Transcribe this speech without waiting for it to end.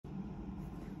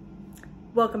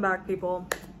Welcome back, people.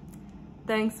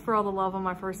 Thanks for all the love on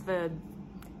my first vid.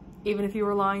 Even if you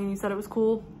were lying and you said it was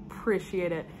cool,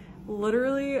 appreciate it.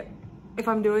 Literally, if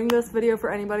I'm doing this video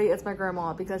for anybody, it's my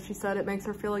grandma, because she said it makes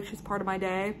her feel like she's part of my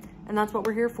day, and that's what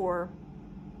we're here for.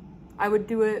 I would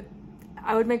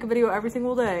make a video every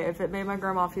single day if it made my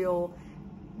grandma feel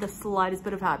the slightest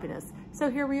bit of happiness. So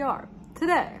here we are.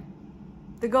 Today,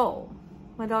 the goal.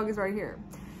 My dog is right here.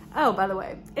 Oh, by the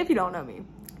way, if you don't know me,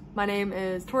 my name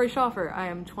is toridavisschaufert. I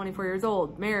am 24 years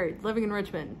old, married, living in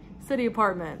Richmond, city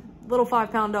apartment, little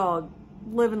 5-pound dog,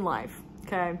 living life,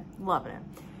 okay? Loving it.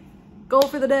 Goal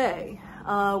for the day.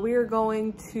 We are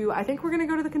going to, I think we're gonna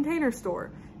go to the Container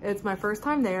Store. It's my first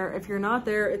time there. If you're not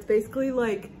there, it's basically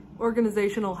like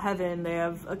organizational heaven. They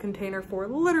have a container for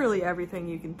literally everything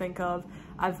you can think of.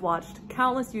 I've watched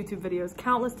countless YouTube videos,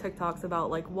 countless TikToks about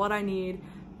like what I need,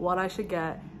 what I should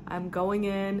get. I'm going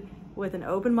in with an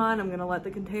open mind. I'm gonna let the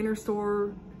Container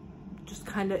Store just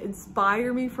kind of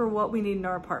inspire me for what we need in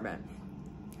our apartment.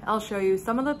 I'll show you.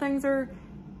 Some of the things in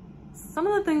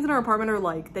our apartment are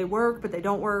like, they work, but they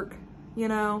don't work, you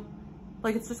know?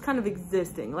 Like it's just kind of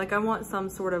existing. Like I want some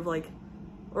sort of like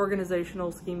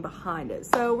organizational scheme behind it.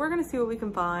 So we're gonna see what we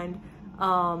can find.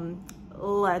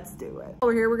 Let's do it.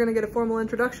 Over here, we're gonna get a formal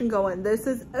introduction going. This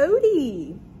is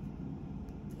Odie.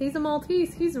 He's a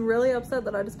Maltese. He's really upset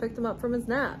that I just picked him up from his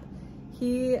nap.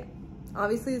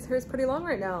 Obviously his hair's pretty long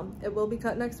right now. It will be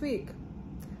cut next week.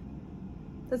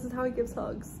 This is how he gives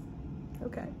hugs.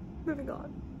 Okay, moving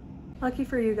on. Lucky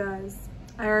for you guys,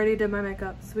 I already did my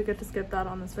makeup, so we get to skip that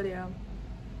on this video.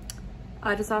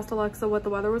 I just asked Alexa what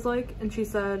the weather was like, and she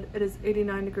said it is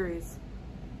 89 degrees.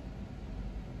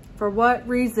 For what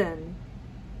reason?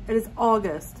 It is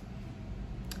August.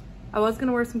 I was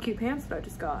gonna wear some cute pants that I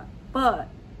just got, but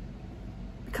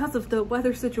because of the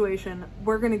weather situation,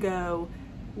 we're gonna go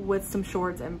with some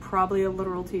shorts and probably a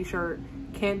literal t-shirt.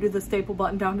 Can't do the staple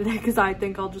button down today because I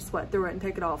think I'll just sweat through it and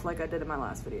take it off like I did in my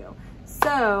last video.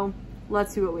 So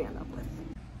let's see what we end up with.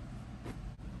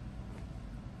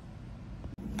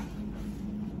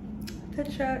 Fit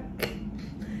check.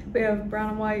 We have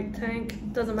brown and white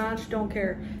tank. Doesn't match, don't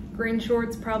care. Green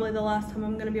shorts, probably the last time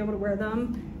I'm gonna be able to wear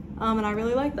them. And I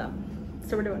really like them,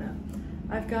 so we're doing it.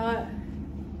 I've got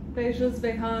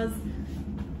Vejas,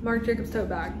 Marc Jacobs tote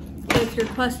bag. If your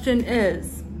question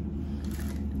is,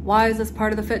 why is this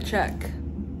part of the fit check?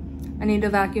 I need to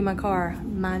vacuum my car,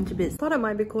 mind your business. Thought it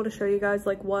might be cool to show you guys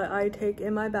like what I take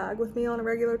in my bag with me on a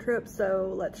regular trip,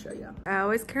 so let's show you. I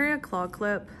always carry a claw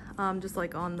clip, just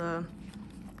like on the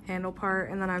handle part,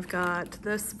 and then I've got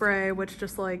this spray, which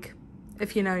just like,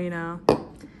 if you know, you know.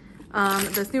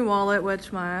 This new wallet,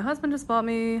 which my husband just bought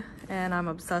me, and I'm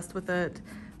obsessed with it.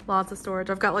 Lots of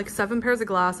storage. I've got like 7 pairs of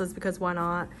glasses because why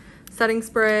not? Setting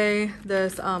spray,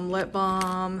 this lip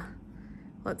balm,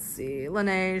 let's see,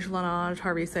 Laneige,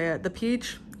 however you say it. The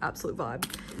peach, absolute vibe.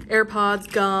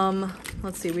 AirPods, gum,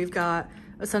 let's see, we've got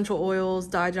essential oils,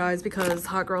 digest because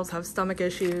hot girls have stomach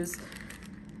issues,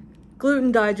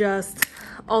 gluten digest,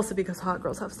 also because hot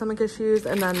girls have stomach issues,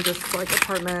 and then just like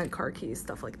apartment, car keys,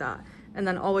 stuff like that. And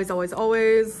then always, always,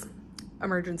 always,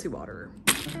 emergency water.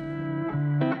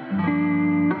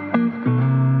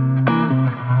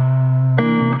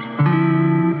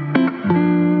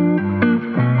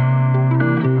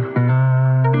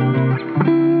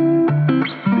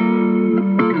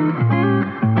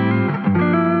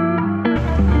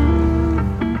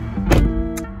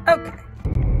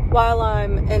 While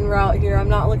I'm en route here, I'm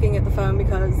not looking at the phone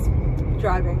because I'm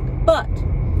driving. But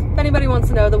if anybody wants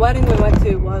to know, the wedding we went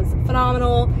to was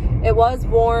phenomenal. It was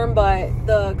warm, but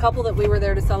the couple that we were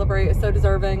there to celebrate is so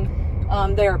deserving.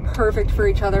 They are perfect for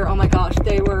each other. Oh my gosh,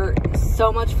 they were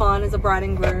so much fun as a bride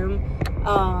and groom.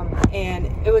 And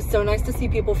it was so nice to see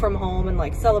people from home and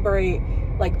like celebrate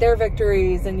like their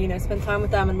victories and, you know, spend time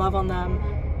with them and love on them.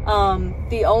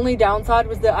 The only downside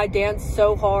was that I danced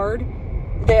so hard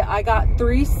that I got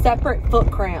 3 separate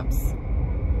foot cramps,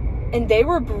 and they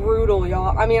were brutal,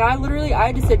 y'all. I mean, I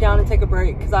had to sit down and take a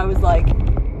break because I was like,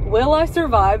 will I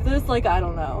survive this? Like, I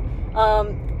don't know.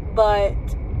 But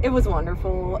it was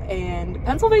wonderful, and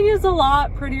Pennsylvania is a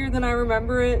lot prettier than I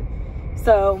remember it.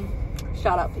 So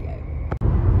shout out PA.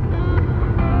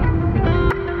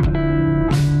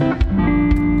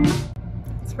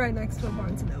 It's right next to a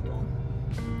Barnes & Noble.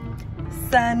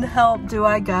 Send help, do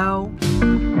I go?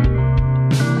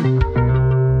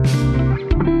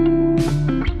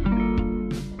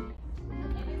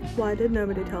 Why did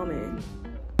nobody tell me?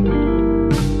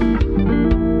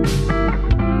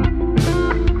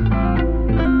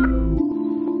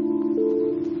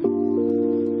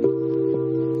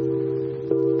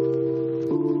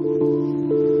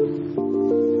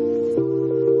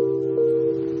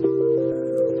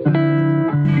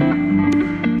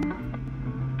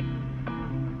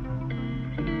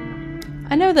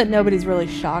 know that nobody's really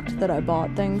shocked that I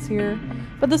bought things here,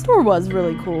 but the store was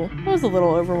really cool. It was a little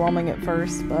overwhelming at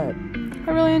first, but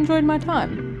I really enjoyed my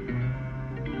time.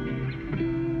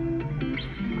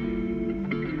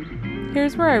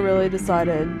 Here's where I really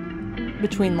decided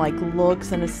between like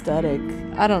looks and aesthetic.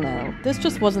 I don't know. This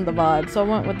just wasn't the vibe, so I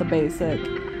went with the basic.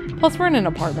 Plus we're in an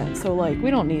apartment, so like we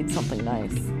don't need something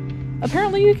nice.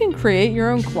 Apparently you can create your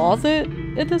own closet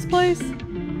at this place.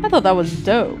 I thought that was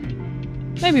dope.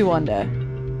 Maybe one day.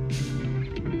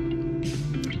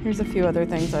 Here's a few other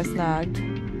things I snagged.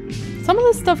 Some of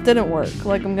this stuff didn't work,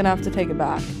 like I'm gonna have to take it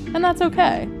back. And that's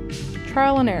okay.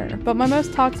 Trial and error. But my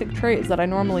most toxic trait is that I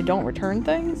normally don't return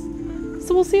things.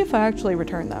 So we'll see if I actually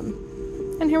return them.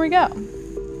 And here we go.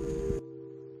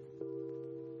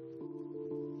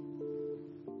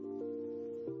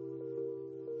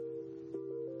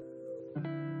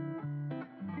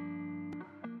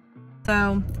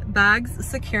 So, bags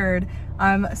secured.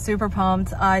 I'm super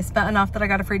pumped. I spent enough that I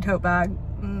got a free tote bag.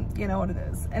 You know what it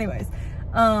is. Anyways,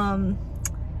 I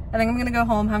think I'm gonna go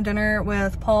home, have dinner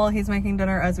with Paul. He's making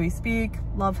dinner as we speak.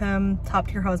 Love him. Top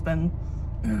tier husband.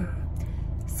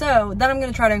 So, then I'm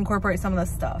gonna try to incorporate some of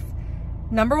this stuff.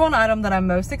 Number one item that I'm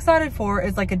most excited for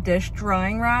is like a dish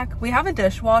drying rack. We have a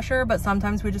dishwasher, but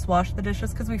sometimes we just wash the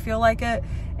dishes because we feel like it.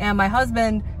 And my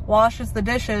husband washes the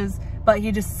dishes, but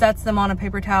he just sets them on a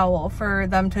paper towel for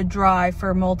them to dry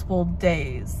for multiple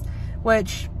days.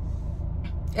 Which,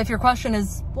 if your question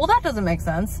is, well, that doesn't make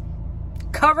sense.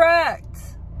 Correct.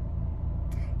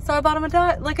 So I bought him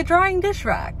a drying dish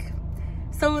rack.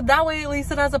 So that way at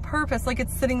least it has a purpose, like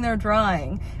it's sitting there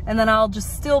drying. And then I'll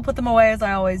just still put them away as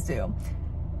I always do.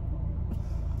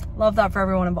 Love that for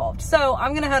everyone involved. So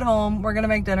I'm gonna head home, we're gonna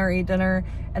make dinner, eat dinner,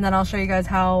 and then I'll show you guys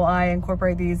how I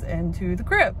incorporate these into the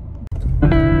crib. Oh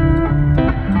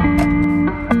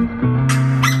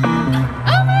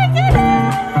my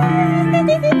goodness!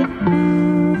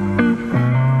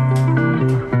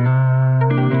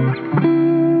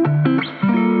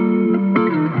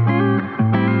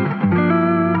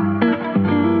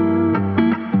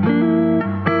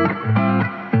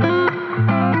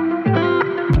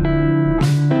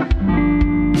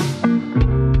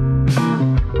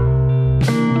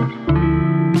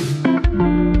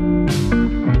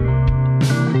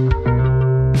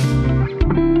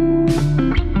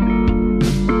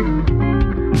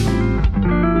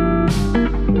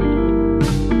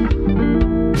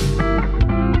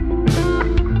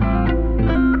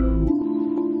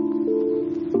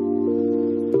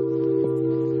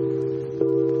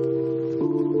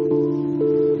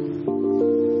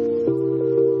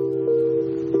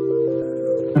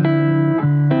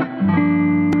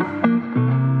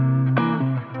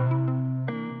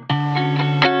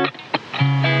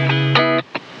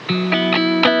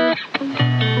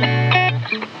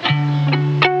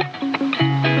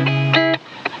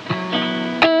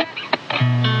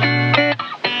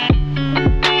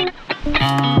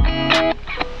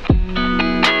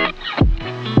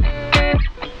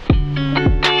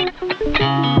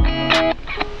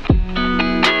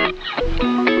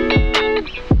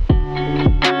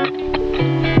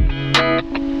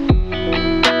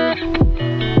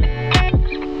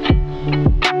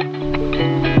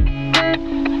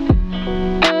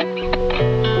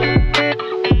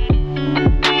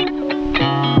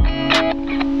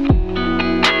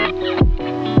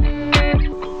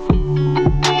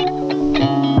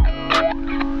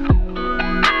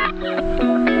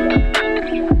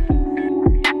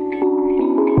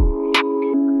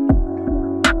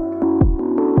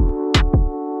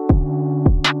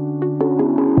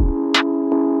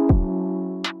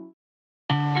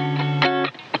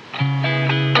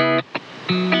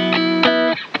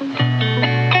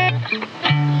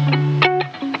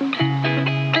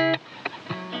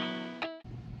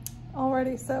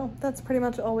 So that's pretty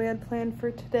much all we had planned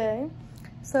for today.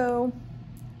 So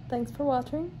thanks for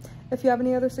watching. If you have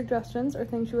any other suggestions or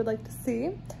things you would like to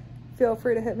see, feel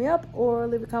free to hit me up or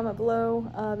leave a comment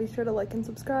below. Be sure to like and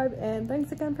subscribe, and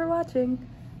thanks again for watching.